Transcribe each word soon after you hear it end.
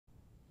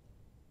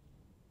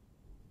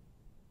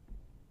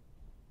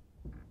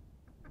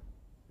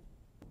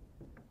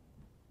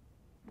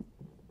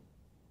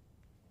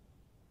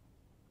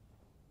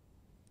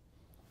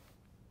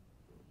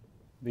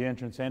The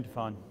entrance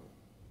antiphon.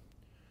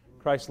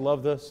 Christ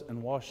loved us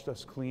and washed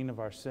us clean of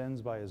our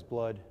sins by his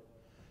blood,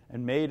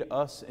 and made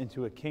us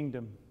into a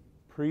kingdom,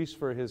 priests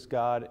for his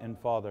God and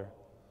Father.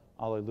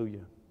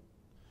 Alleluia.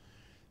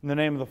 In the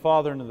name of the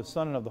Father, and of the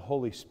Son, and of the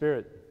Holy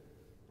Spirit,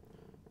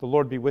 the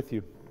Lord be with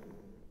you.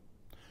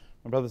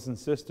 My brothers and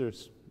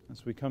sisters,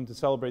 as we come to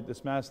celebrate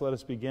this Mass, let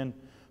us begin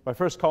by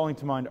first calling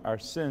to mind our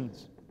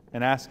sins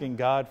and asking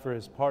God for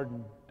his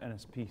pardon and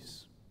his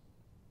peace.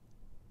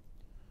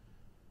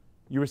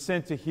 You were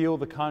sent to heal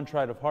the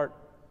contrite of heart.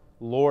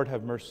 Lord,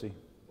 have mercy.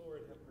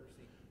 Lord, have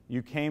mercy.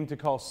 You came to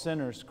call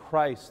sinners.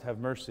 Christ, have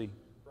mercy.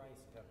 Christ,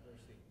 have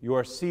mercy. You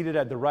are seated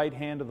at the right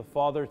hand of the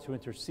Father to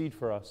intercede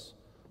for us.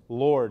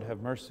 Lord,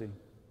 have mercy.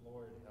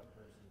 Lord, have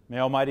mercy. May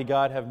Almighty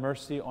God have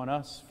mercy on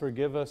us,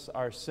 forgive us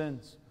our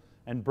sins,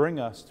 and bring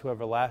us to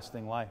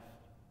everlasting life.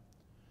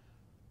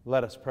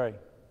 Let us pray.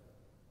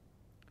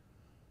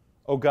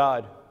 O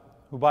God,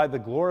 who by the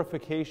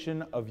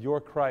glorification of your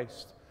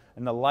Christ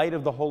and the light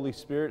of the Holy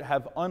Spirit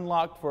have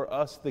unlocked for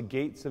us the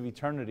gates of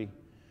eternity,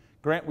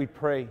 grant, we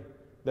pray,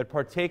 that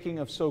partaking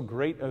of so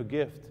great a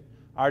gift,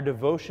 our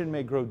devotion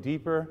may grow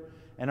deeper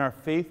and our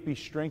faith be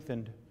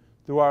strengthened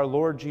through our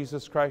Lord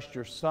Jesus Christ,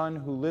 your Son,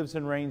 who lives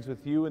and reigns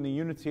with you in the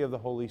unity of the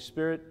Holy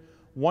Spirit,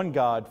 one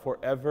God,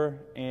 forever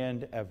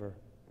and ever.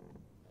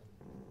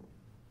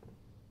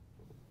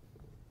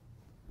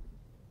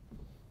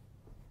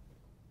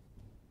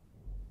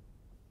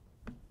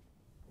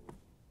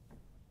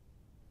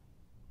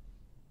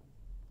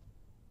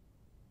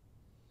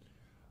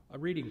 A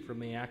reading from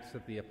the Acts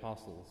of the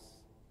Apostles.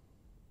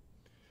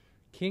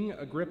 King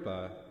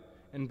Agrippa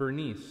and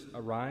Bernice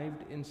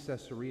arrived in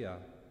Caesarea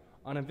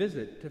on a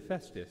visit to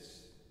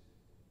Festus.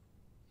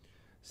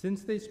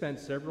 Since they spent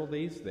several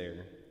days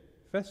there,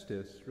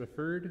 Festus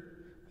referred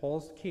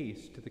Paul's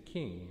case to the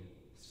king,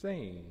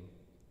 saying,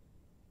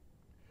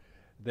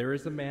 "There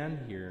is a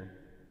man here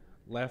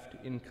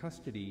left in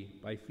custody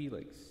by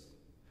Felix.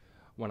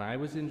 When I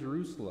was in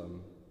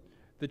Jerusalem,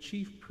 the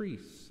chief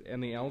priests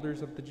and the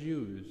elders of the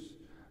Jews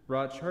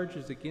brought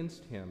charges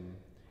against him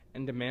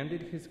and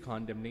demanded his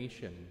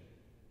condemnation.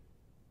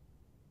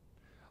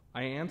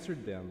 I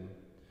answered them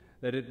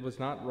that it was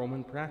not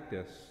Roman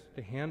practice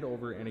to hand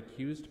over an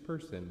accused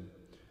person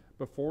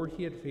before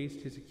he had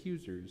faced his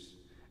accusers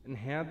and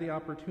had the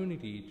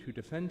opportunity to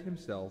defend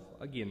himself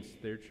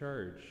against their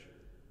charge.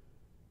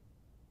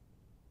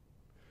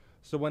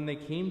 So when they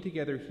came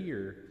together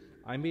here,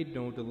 I made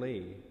no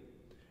delay.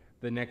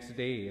 The next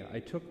day I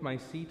took my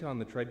seat on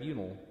the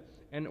tribunal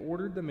and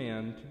ordered the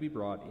man to be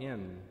brought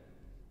in.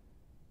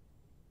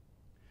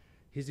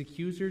 His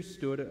accusers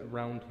stood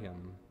around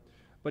him,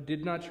 but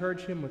did not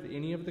charge him with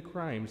any of the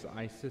crimes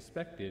I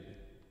suspected.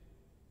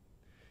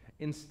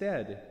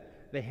 Instead,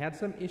 they had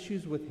some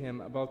issues with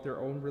him about their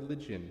own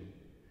religion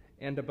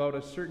and about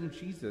a certain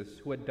Jesus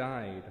who had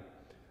died,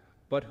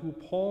 but who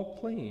Paul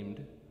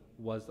claimed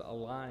was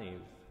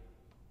alive.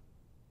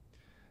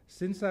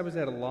 Since I was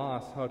at a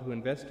loss how to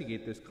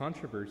investigate this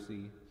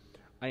controversy,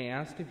 I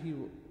asked if he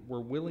were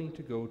willing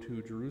to go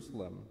to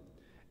Jerusalem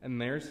and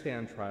there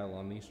stand trial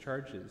on these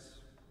charges.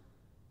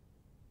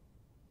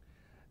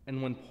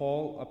 And when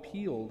Paul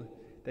appealed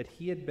that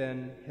he had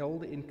been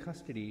held in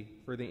custody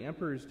for the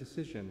emperor's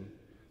decision,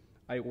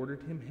 I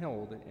ordered him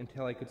held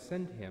until I could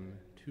send him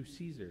to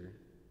Caesar."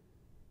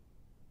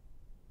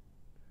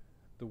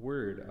 The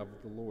word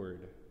of the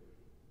Lord.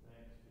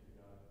 Thanks be to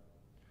God.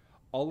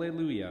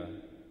 Alleluia.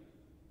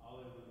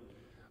 Alleluia.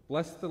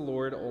 Bless the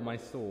Lord, O my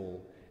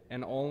soul,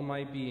 and all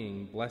my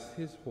being, bless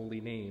his holy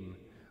name.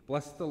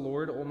 Bless the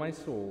Lord, O my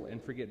soul, and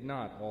forget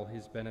not all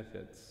his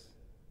benefits.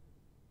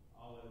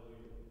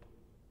 Alleluia.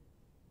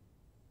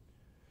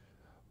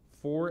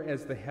 For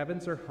as the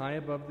heavens are high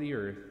above the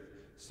earth,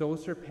 so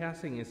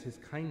surpassing is his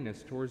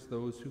kindness towards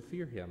those who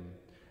fear him.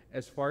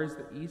 As far as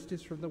the east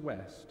is from the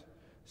west,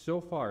 so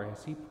far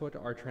has he put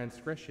our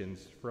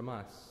transgressions from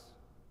us.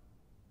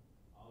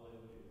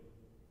 Alleluia.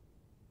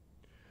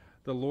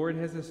 The Lord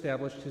has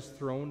established his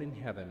throne in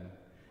heaven,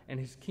 and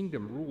his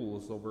kingdom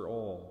rules over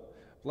all.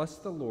 Bless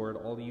the Lord,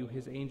 all you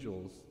his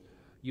angels,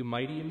 you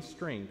mighty in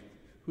strength,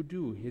 who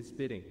do his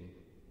bidding.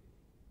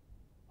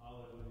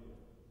 Alleluia.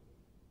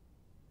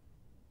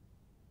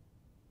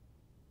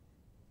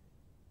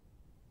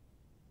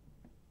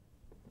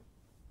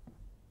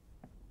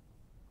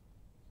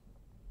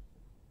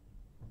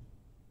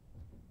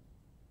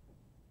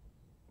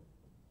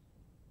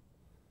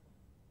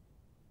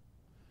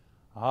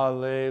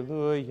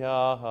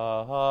 Alleluia,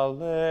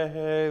 alleluia,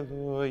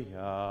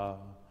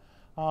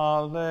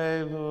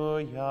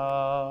 alleluia,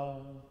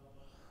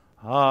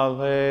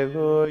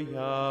 alleluia,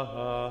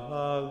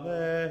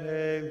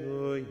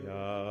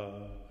 alleluia,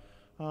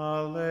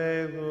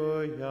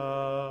 alleluia.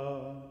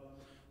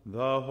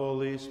 The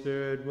Holy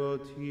Spirit will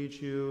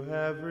teach you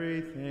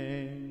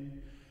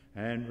everything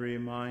and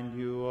remind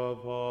you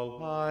of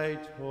all I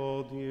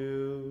told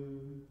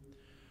you.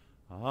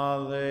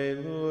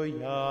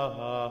 Alleluia,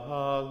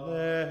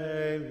 alleluia,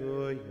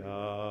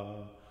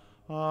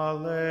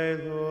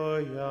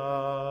 alleluia.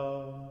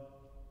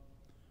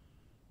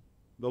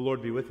 The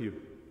Lord be with you.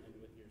 And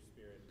with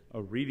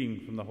A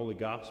reading from the Holy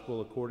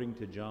Gospel according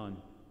to John.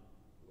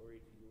 Glory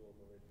to you, O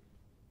Lord.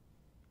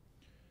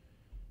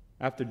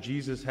 After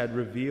Jesus had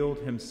revealed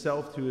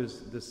himself to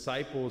his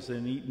disciples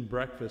and eaten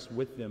breakfast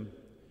with them,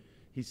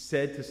 he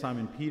said to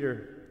Simon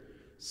Peter,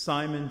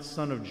 "Simon,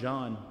 son of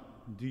John,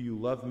 do you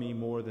love me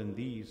more than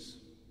these?"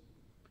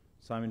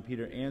 Simon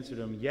Peter answered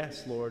him,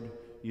 "Yes, Lord,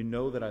 you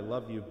know that I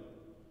love you."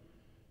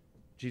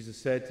 Jesus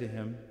said to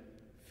him,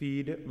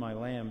 "Feed my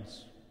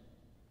lambs."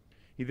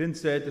 He then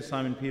said to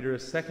Simon Peter a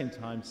second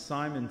time,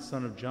 "Simon,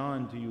 son of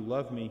John, do you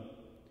love me?"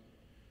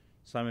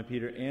 Simon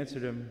Peter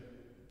answered him,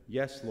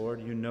 "Yes,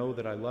 Lord, you know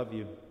that I love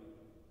you."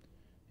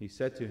 He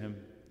said to him,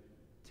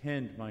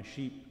 "Tend my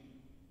sheep."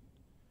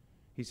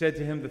 He said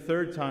to him the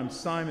third time,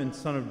 "Simon,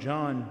 son of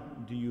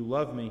John, do you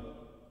love me?"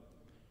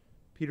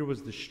 Peter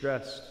was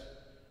distressed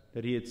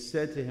that he had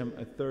said to him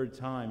a third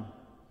time,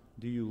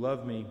 "Do you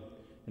love me?"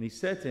 And he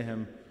said to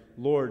him,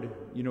 "Lord,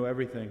 you know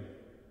everything.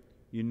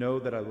 You know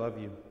that I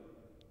love you."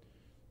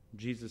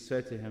 Jesus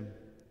said to him,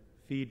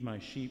 "Feed my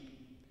sheep.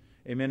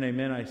 Amen,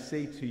 amen, I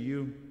say to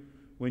you,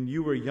 when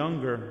you were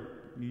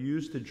younger, you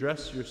used to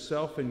dress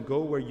yourself and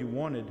go where you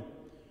wanted.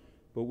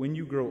 But when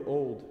you grow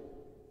old,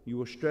 you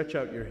will stretch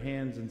out your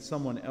hands and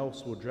someone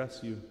else will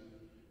dress you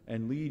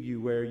and lead you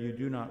where you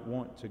do not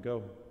want to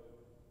go."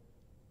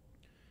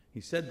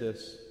 He said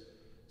this,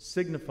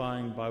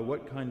 signifying by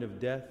what kind of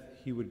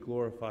death he would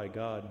glorify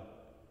God.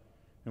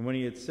 And when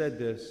he had said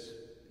this,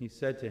 he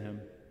said to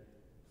him,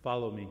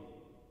 "Follow me."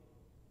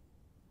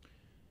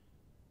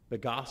 The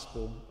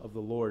Gospel of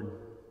the Lord.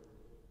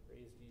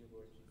 Praise to you,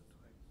 Lord Jesus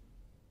Christ.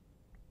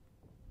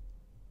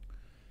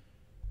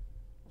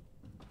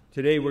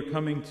 Today we're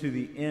coming to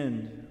the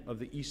end of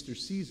the Easter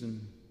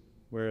season,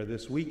 where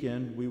this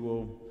weekend we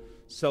will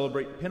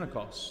celebrate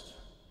Pentecost,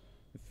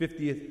 the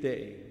 50th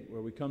day,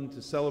 where we come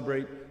to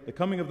celebrate the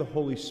coming of the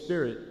Holy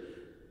Spirit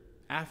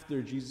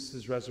after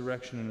Jesus'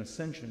 resurrection and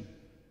ascension.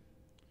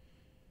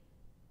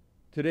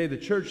 Today the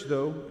church,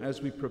 though, as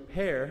we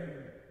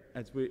prepare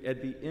at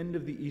the end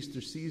of the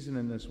Easter season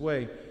in this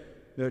way,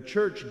 the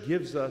church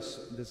gives us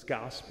this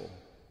gospel.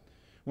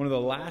 One of the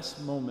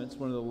last moments,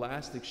 one of the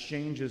last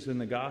exchanges in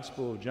the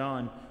Gospel of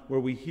John, where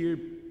we hear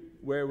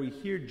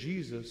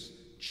Jesus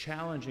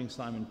challenging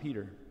Simon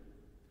Peter.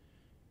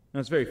 Now,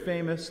 it's very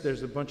famous.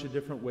 There's a bunch of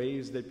different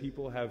ways that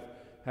people have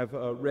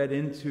read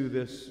into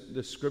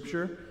this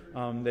scripture.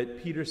 That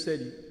Peter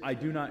said, "I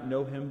do not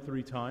know him,"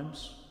 3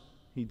 times.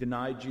 He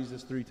denied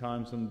Jesus 3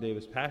 times on the day of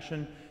his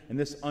passion, and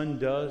this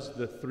undoes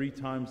the 3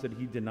 times that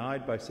he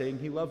denied by saying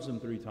he loves him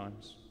 3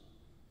 times.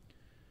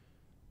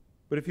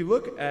 But if you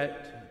look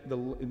at the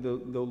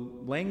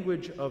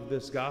language of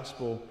this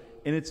gospel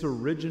in its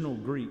original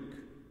Greek,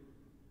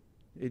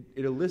 it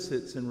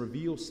elicits and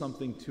reveals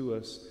something to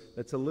us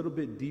that's a little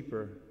bit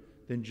deeper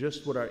than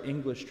just what our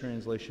English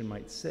translation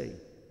might say.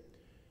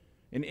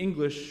 In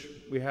English,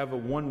 we have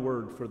one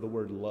word for the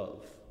word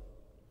love.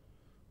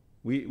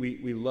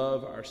 We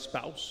love our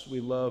spouse, we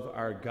love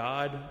our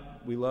God,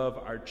 we love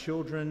our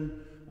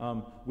children,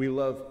 we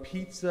love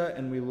pizza,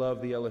 and we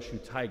love the LSU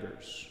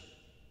Tigers.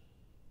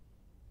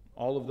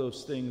 All of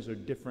those things are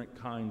different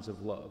kinds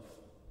of love.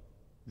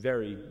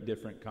 Very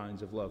different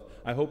kinds of love.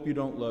 I hope you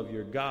don't love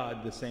your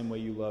God the same way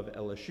you love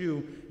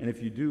LSU, and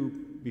if you do,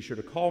 be sure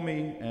to call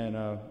me, and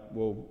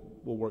we'll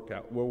work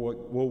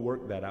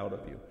that out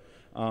of you.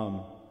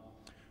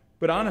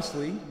 But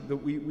honestly,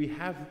 we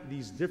have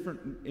these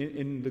different,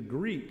 in the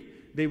Greek,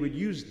 they would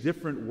use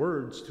different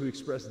words to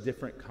express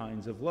different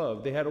kinds of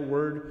love. They had a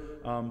word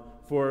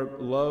for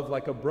love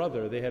like a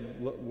brother. They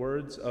had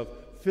words of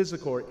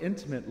physical or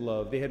intimate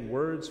love. They had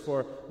words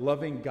for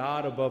loving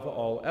God above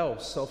all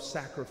else,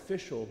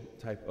 self-sacrificial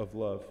type of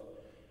love.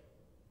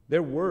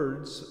 Their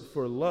words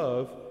for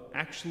love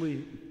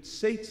actually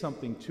say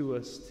something to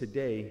us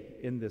today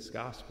in this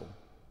gospel.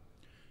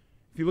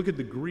 If you look at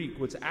the Greek,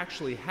 what's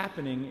actually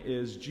happening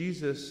is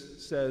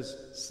Jesus says,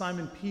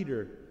 "Simon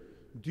Peter,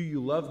 do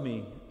you love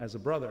me as a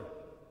brother?"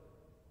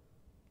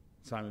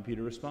 Simon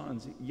Peter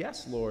responds,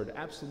 "Yes, Lord,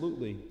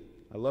 absolutely.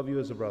 I love you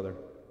as a brother."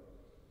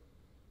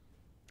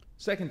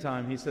 Second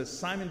time, he says,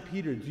 "Simon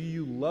Peter, do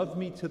you love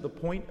me to the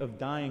point of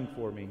dying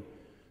for me?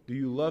 Do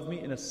you love me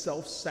in a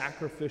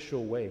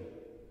self-sacrificial way?"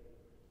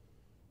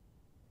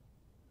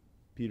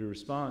 Peter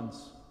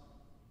responds,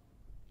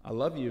 "I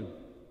love you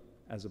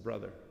as a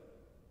brother."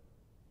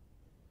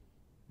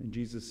 And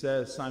Jesus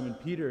says, "Simon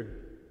Peter,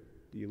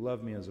 do you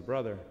love me as a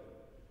brother?"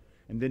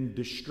 And then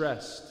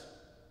distressed,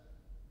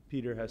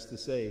 Peter has to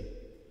say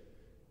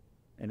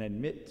and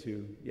admit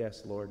to,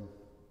 "Yes, Lord,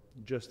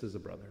 just as a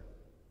brother."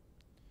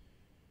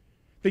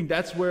 I think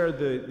that's where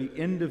the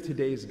end of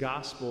today's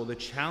gospel, the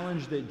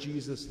challenge that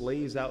Jesus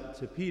lays out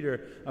to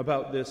Peter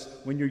about this,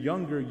 when you're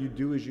younger, you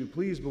do as you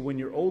please, but when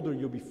you're older,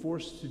 you'll be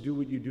forced to do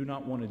what you do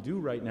not want to do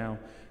right now.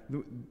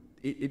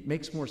 It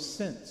makes more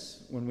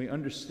sense when we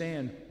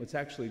understand what's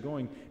actually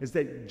going, is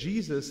that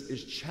Jesus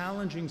is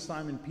challenging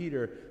Simon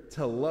Peter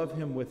to love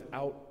him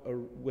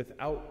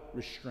without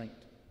restraint,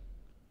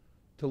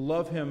 to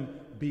love him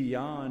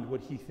beyond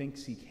what he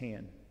thinks he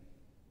can.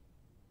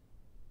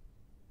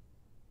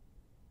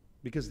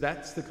 Because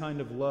that's the kind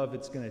of love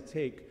it's going to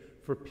take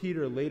for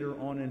Peter later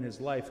on in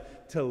his life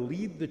to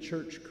lead the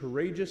church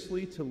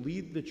courageously, to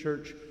lead the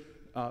church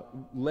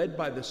led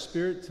by the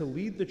Spirit, to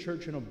lead the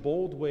church in a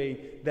bold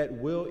way that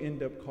will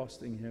end up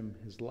costing him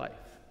his life.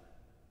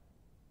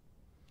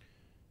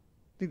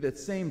 I think that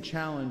same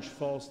challenge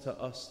falls to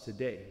us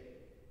today,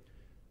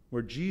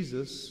 where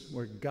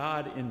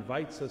God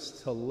invites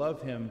us to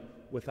love him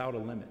without a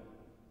limit.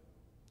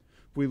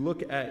 If we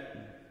look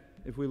at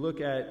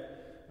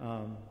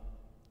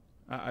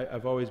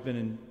I've always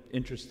been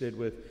interested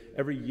with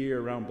every year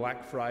around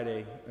Black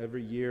Friday,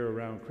 every year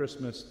around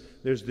Christmas,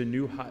 there's the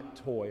new hot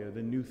toy or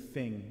the new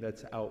thing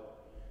that's out.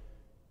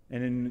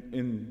 And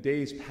in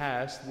days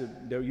past,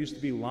 there used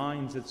to be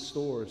lines at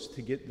stores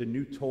to get the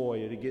new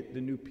toy or to get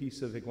the new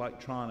piece of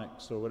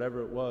electronics or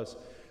whatever it was,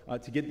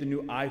 to get the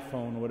new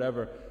iPhone or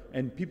whatever.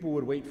 And people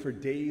would wait for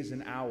days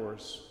and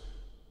hours.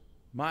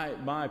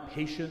 My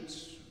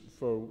patience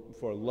for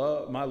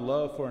love, my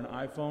love for an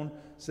iPhone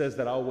says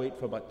that I'll wait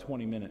for about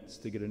 20 minutes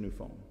to get a new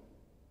phone.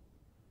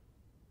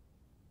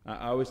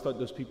 I always thought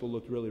those people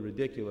looked really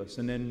ridiculous.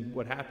 And then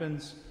what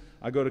happens?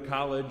 I go to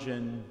college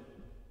and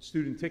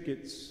student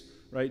tickets,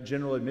 right?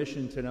 General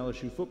admission to an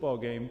LSU football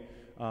game.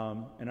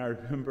 And I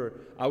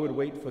remember I would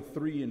wait for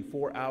 3 and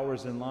 4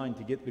 hours in line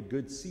to get the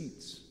good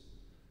seats.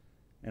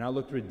 And I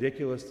looked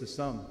ridiculous to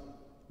some.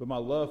 But my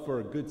love for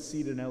a good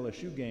seat in an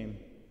LSU game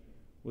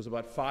was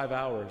about 5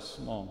 hours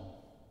long.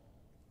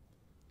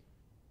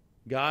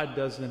 God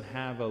doesn't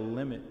have a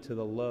limit to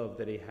the love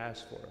that he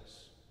has for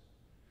us.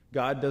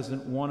 God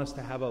doesn't want us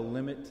to have a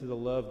limit to the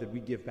love that we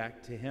give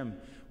back to him.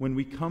 When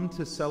we come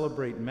to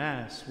celebrate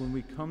Mass, when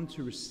we come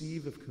to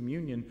receive of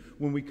communion,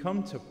 when we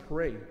come to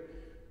pray,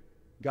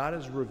 God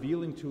is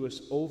revealing to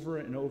us over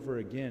and over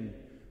again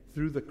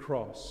through the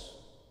cross,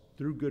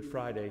 through Good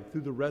Friday,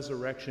 through the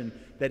resurrection,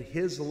 that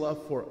his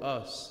love for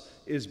us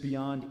is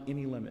beyond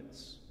any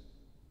limits.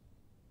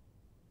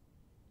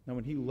 Now,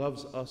 when he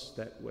loves us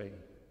that way,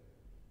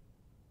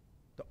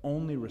 the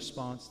only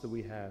response that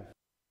we have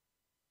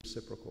is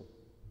reciprocal.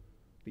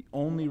 The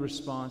only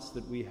response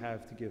that we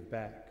have to give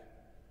back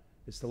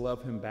is to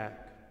love him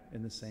back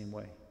in the same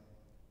way.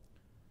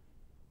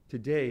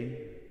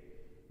 Today,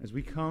 as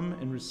we come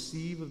and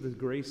receive of the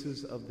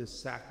graces of this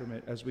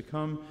sacrament, as we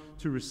come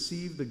to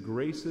receive the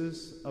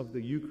graces of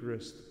the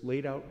Eucharist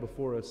laid out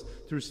before us,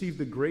 to receive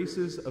the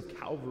graces of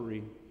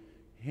Calvary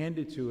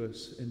handed to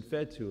us and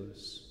fed to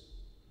us,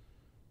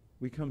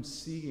 we come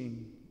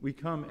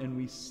and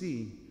we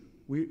see,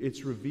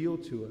 it's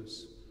revealed to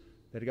us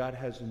that God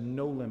has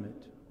no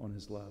limit on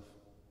his love.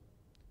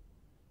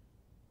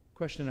 The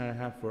question that I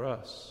have for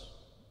us,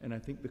 and I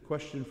think the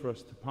question for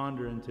us to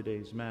ponder in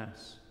today's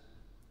Mass,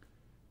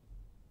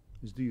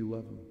 is do you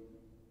love him?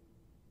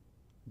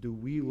 Do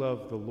we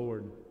love the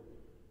Lord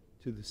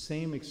to the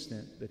same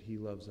extent that he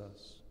loves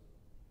us?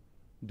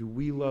 Do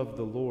we love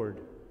the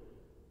Lord?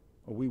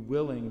 Are we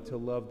willing to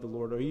love the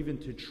Lord, or even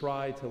to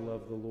try to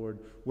love the Lord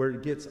where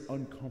it gets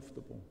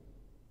uncomfortable?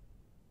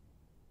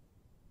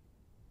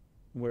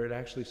 Where it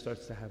actually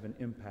starts to have an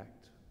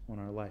impact on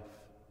our life.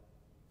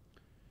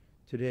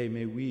 Today,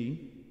 may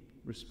we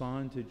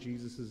respond to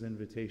Jesus'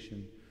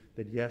 invitation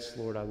that, yes,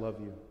 Lord, I love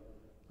you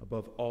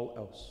above all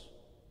else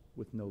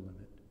with no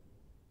limit.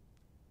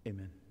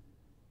 Amen.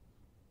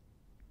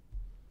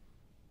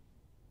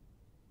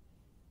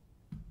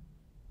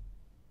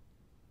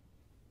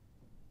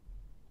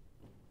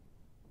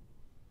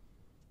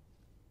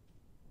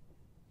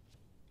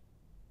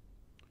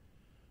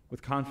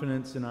 With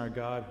confidence in our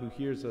God who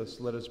hears us,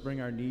 let us bring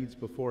our needs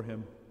before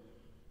him.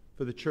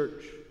 For the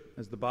church,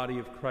 as the body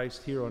of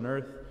Christ here on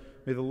earth,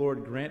 may the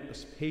Lord grant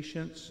us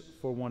patience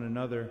for one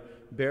another,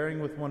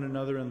 bearing with one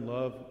another in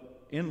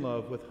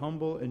love with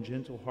humble and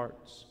gentle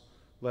hearts.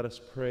 Let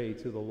us pray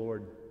to the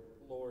Lord.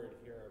 Lord,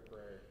 hear our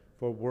prayer.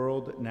 For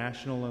world,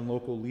 national, and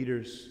local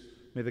leaders,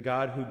 may the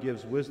God who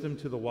gives wisdom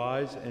to the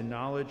wise and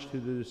knowledge to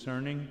the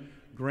discerning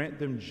grant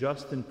them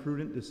just and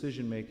prudent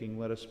decision-making.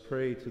 Let us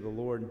pray to the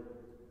Lord.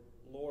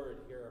 Lord,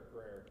 hear our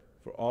prayer.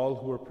 For all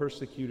who are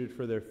persecuted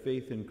for their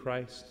faith in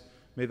Christ,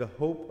 may the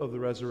hope of the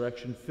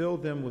resurrection fill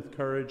them with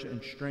courage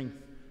and strength.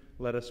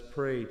 Let us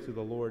pray to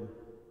the Lord.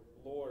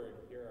 Lord,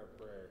 hear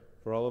our prayer.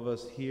 For all of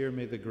us here,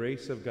 may the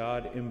grace of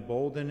God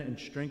embolden and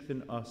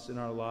strengthen us in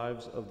our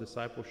lives of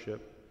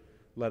discipleship.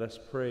 Let us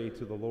pray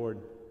to the Lord.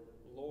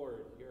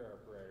 Lord, hear our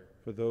prayer.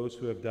 For those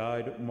who have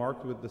died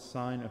marked with the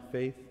sign of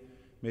faith,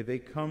 may they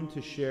come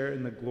to share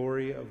in the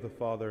glory of the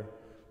Father.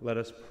 Let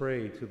us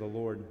pray to the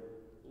Lord.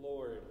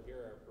 Lord, hear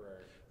our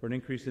prayer. For an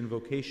increase in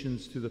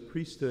vocations to the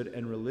priesthood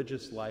and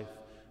religious life,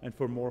 and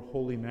for more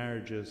holy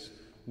marriages,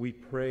 we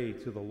pray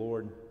to the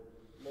Lord.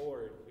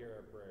 Lord, hear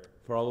our prayer.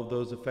 For all of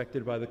those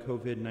affected by the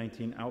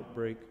COVID-19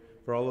 outbreak,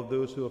 for all of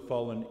those who have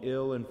fallen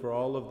ill, and for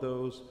all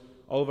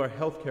of our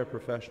healthcare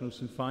professionals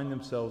who find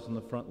themselves in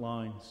the front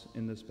lines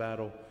in this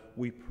battle,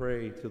 we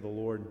pray to the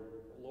Lord.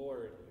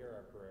 Lord, hear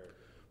our prayer.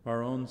 For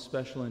our own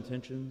special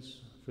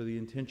intentions, for the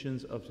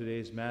intentions of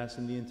today's Mass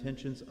and the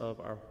intentions of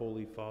our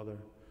Holy Father,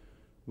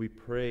 we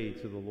pray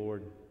to the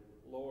Lord.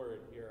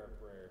 Lord, hear our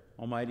prayer.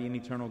 Almighty and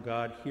eternal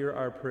God, hear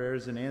our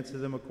prayers and answer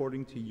them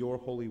according to your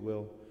holy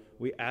will.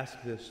 We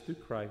ask this through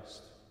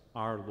Christ,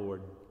 our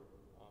Lord. Amen.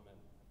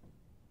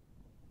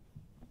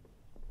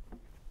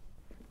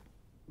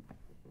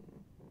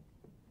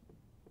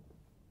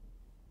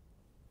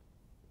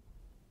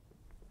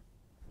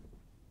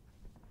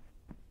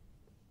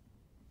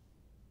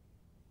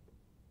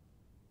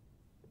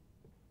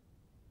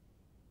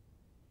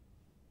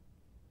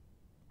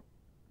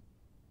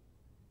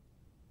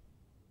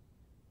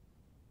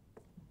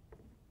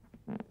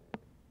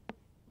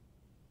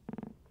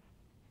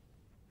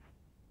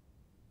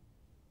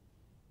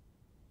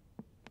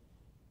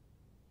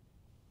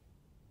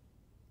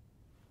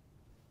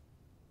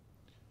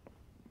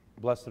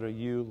 Blessed are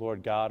you,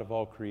 Lord God of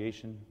all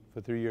creation, for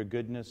through your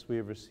goodness we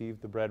have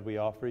received the bread we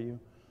offer you,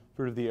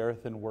 fruit of the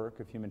earth and work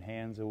of human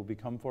hands. It will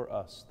become for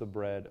us the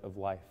bread of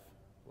life.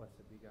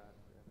 Blessed be God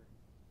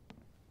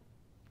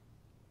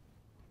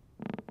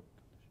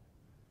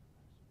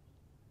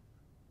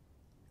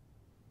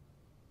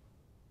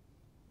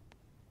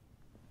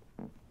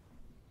forever.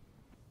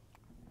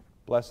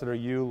 Blessed are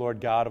you, Lord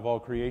God of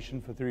all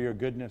creation, for through your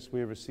goodness we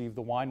have received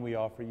the wine we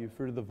offer you,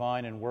 fruit of the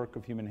vine and work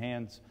of human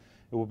hands.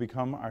 It will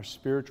become our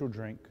spiritual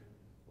drink.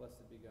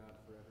 Blessed be God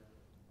forever.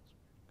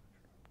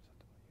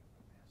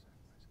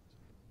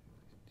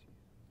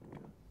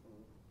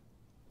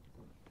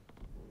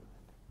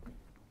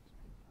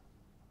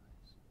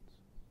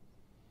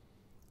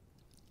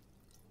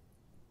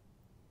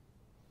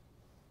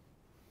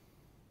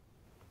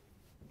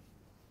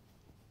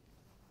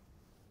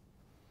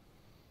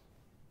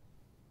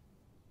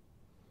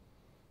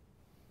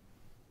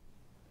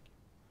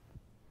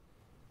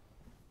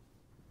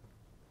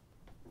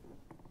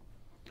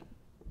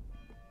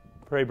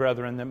 Pray,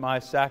 brethren, that my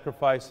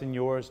sacrifice and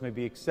yours may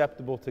be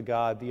acceptable to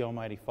God, the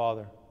Almighty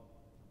Father.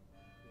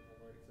 May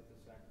the Lord accept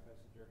the sacrifice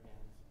at your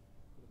hands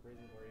for the praise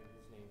and glory of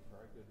his name, for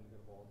our good and the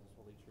good of all his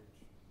holy church.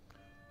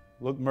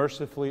 Look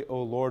mercifully,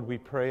 O Lord, we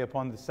pray,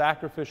 upon the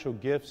sacrificial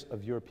gifts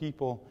of your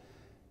people,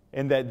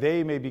 and that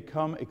they may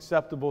become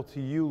acceptable to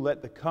you.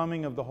 Let the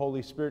coming of the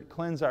Holy Spirit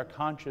cleanse our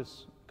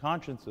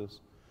consciences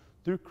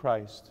through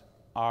Christ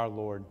our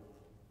Lord.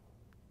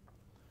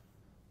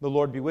 The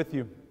Lord be with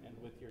you. And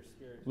with your spirit.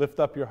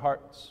 Lift up your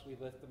hearts. We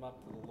lift them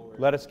up to the Lord.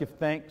 Let us give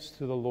thanks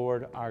to the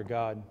Lord our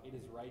God. It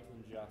is right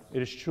and just.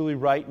 It is truly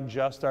right and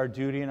just, our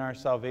duty and our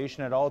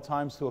salvation at all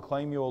times to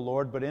acclaim you, O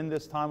Lord, but in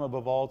this time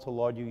above all to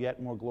laud you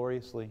yet more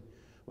gloriously,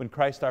 when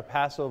Christ our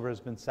Passover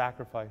has been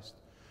sacrificed.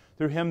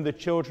 Through him the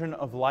children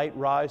of light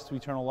rise to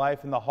eternal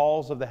life, and the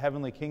halls of the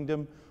heavenly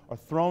kingdom are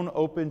thrown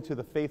open to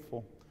the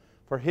faithful.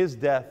 For his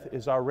death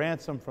is our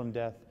ransom from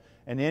death,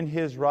 and in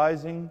his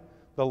rising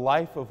the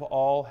life of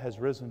all has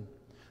risen.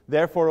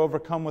 Therefore,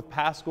 overcome with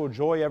paschal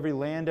joy, every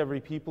land, every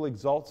people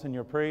exalts in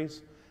your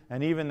praise,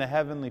 and even the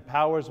heavenly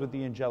powers with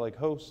the angelic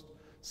host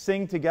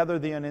sing together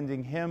the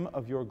unending hymn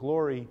of your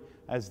glory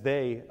as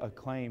they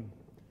acclaim.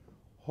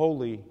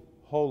 Holy,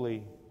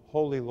 holy,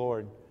 holy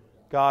Lord,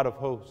 God of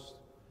hosts,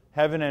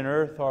 heaven and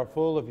earth are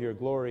full of your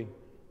glory.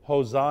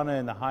 Hosanna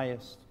in the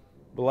highest.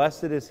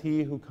 Blessed is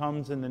he who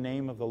comes in the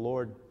name of the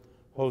Lord.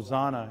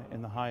 Hosanna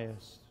in the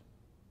highest.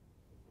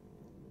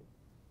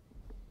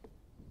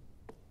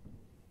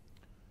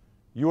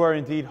 You are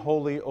indeed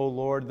holy, O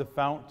Lord, the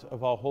fount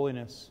of all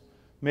holiness.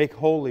 Make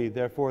holy,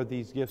 therefore,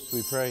 these gifts,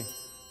 we pray,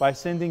 by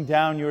sending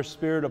down your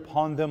Spirit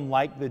upon them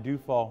like the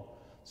dewfall,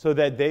 so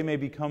that they may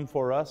become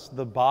for us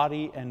the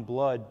body and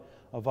blood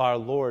of our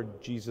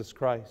Lord Jesus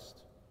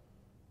Christ.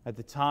 At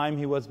the time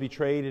he was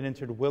betrayed and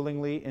entered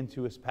willingly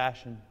into his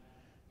passion,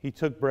 he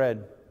took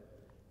bread,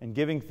 and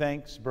giving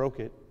thanks, broke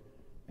it,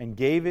 and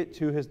gave it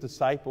to his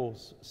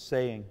disciples,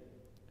 saying,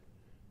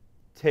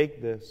 "Take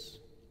this,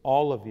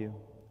 all of you,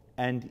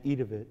 and eat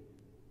of it,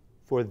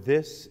 for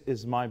this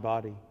is my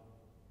body,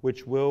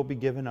 which will be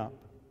given up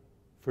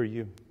for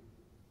you."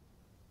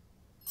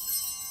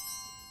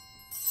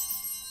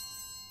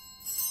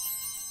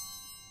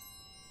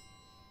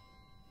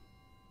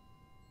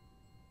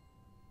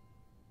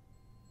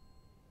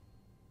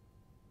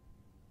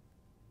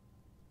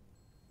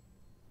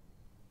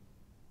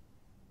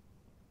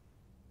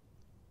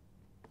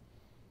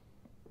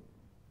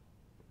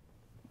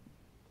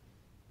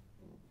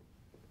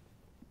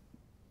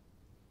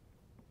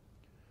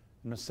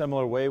 In a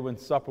similar way, when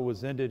supper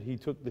was ended, he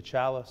took the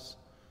chalice,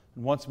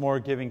 and once more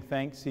giving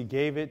thanks, he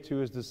gave it to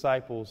his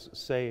disciples,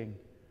 saying,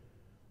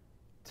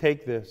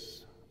 "Take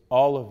this,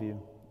 all of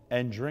you,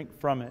 and drink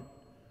from it,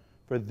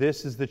 for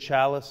this is the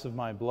chalice of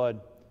my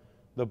blood,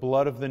 the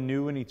blood of the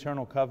new and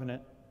eternal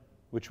covenant,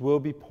 which will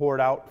be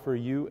poured out for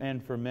you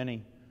and for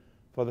many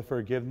for the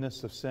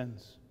forgiveness of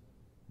sins.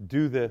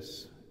 Do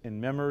this in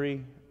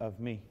memory of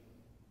me."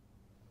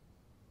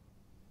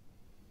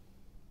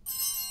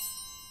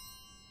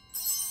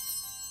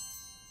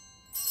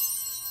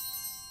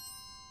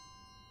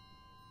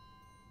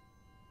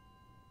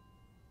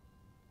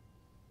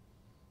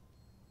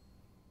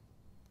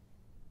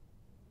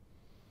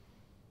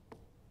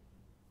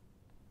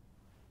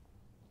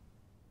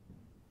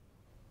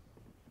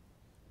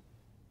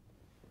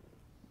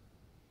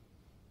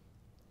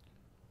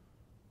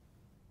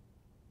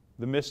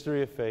 The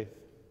mystery of faith.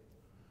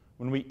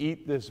 When we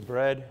eat this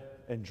bread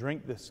and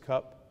drink this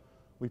cup,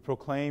 we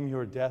proclaim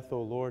your death,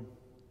 O Lord,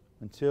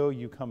 until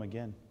you come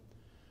again.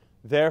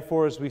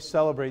 Therefore, as we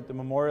celebrate the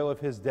memorial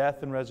of his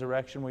death and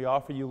resurrection, we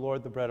offer you,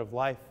 Lord, the bread of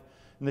life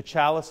and the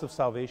chalice of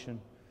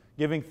salvation,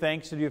 giving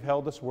thanks that you have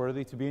held us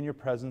worthy to be in your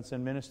presence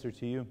and minister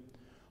to you.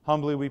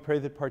 Humbly we pray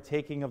that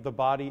partaking of the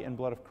body and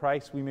blood of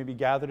Christ, we may be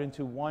gathered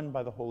into one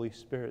by the Holy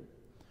Spirit.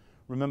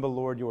 Remember,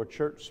 Lord, your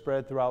church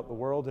spread throughout the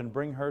world and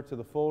bring her to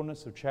the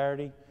fullness of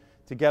charity,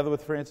 together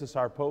with Francis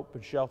our Pope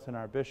and Shelton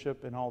our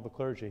Bishop and all the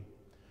clergy.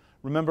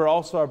 Remember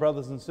also our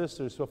brothers and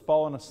sisters who have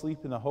fallen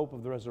asleep in the hope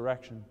of the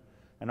resurrection,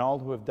 and all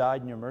who have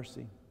died in your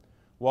mercy.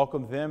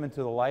 Welcome them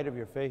into the light of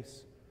your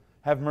face.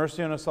 Have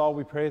mercy on us all,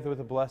 we pray, that with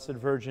the Blessed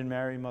Virgin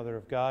Mary, Mother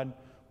of God,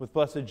 with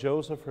blessed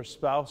Joseph, her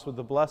spouse, with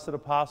the blessed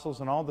apostles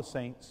and all the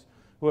saints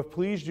who have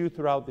pleased you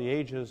throughout the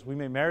ages, we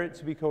may merit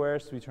to be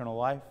co-heirs to eternal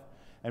life,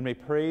 and may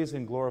praise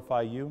and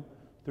glorify you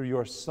through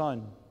your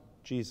Son,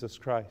 Jesus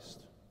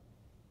Christ.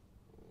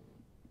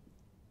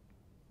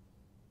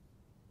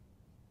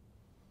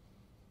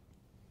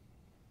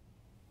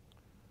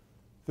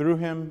 Through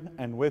him,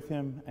 and with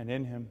him, and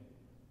in him,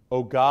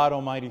 O God,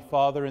 Almighty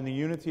Father, in the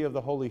unity of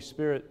the Holy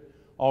Spirit,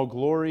 all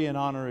glory and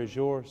honor is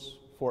yours,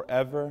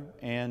 forever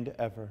and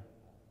ever.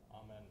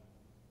 Amen.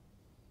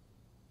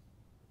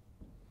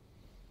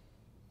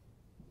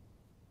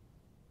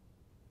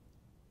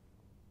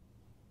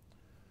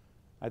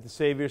 At the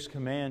Savior's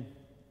command,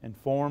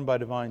 informed by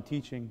divine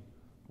teaching,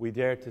 we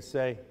dare to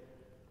say,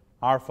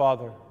 Our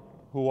Father,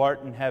 who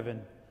art in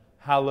heaven,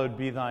 hallowed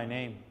be thy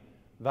name.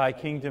 Thy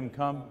kingdom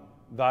come,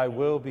 thy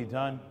will be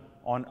done,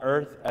 on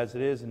earth as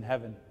it is in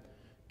heaven.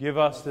 Give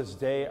us this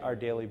day our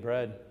daily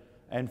bread,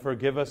 and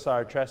forgive us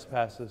our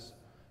trespasses,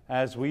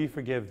 as we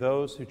forgive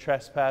those who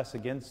trespass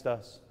against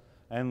us.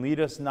 And lead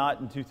us not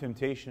into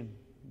temptation,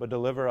 but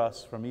deliver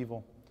us from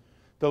evil.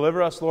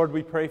 Deliver us, Lord,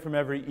 we pray, from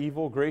every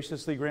evil.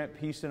 Graciously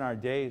grant peace in our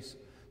days,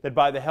 that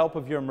by the help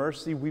of your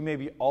mercy we may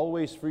be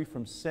always free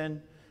from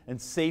sin and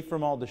safe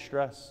from all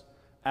distress,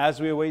 as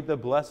we await the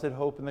blessed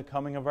hope and the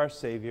coming of our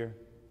Savior,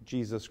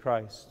 Jesus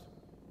Christ.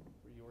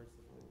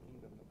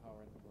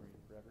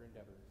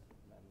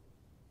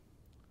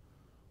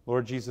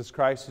 Lord Jesus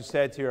Christ, who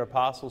said to your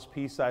apostles,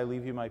 Peace I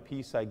leave you, my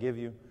peace I give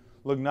you,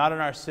 look not on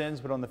our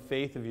sins, but on the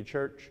faith of your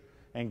church,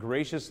 and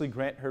graciously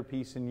grant her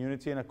peace and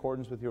unity in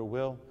accordance with your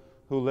will,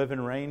 who live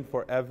and reign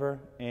forever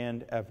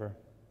and ever.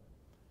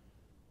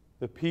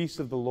 The peace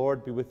of the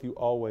Lord be with you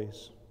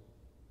always.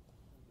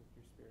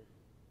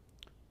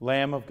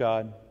 Lamb of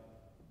God,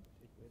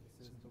 take away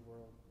the sins of the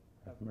world,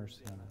 have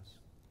mercy on us.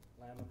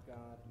 Lamb of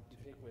God, you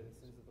take away the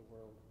sins of the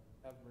world,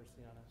 have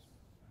mercy on us.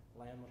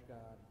 Lamb of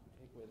God,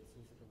 you take away the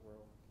sins of the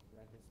world,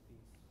 grant us peace.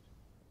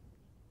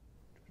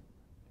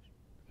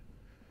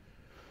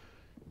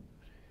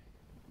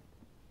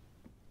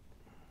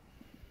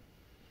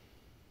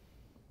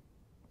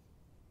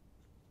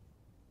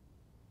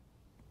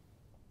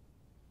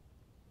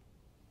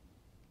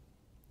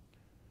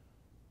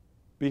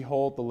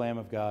 Behold the Lamb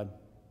of God.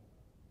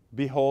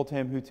 Behold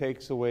him who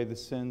takes away the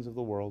sins of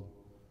the world.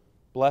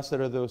 Blessed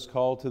are those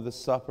called to the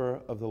supper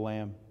of the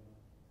Lamb.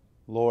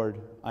 Lord,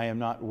 I am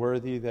not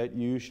worthy that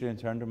you should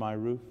enter under my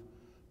roof,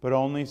 but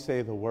only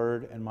say the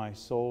word, and my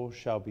soul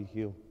shall be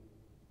healed.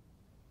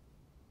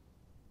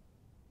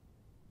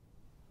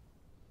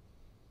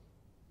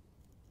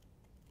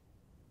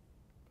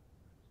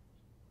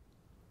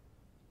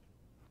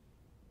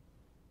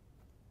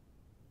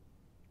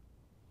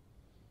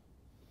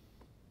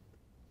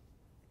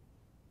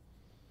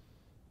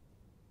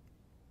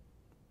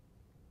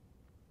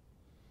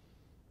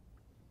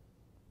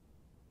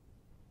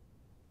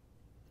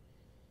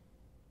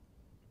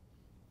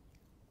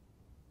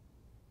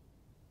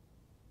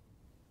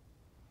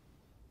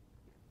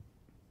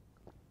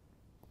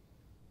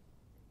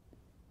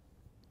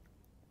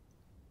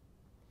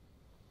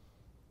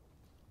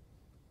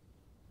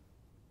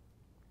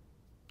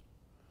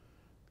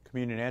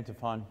 Communion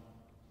antiphon.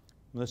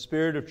 When the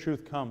Spirit of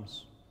truth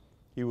comes,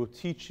 He will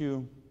teach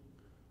you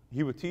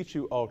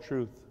all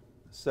truth,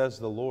 says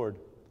the Lord.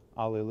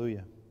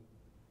 Alleluia.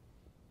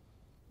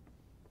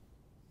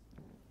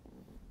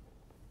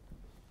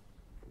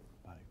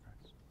 Body of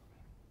Christ.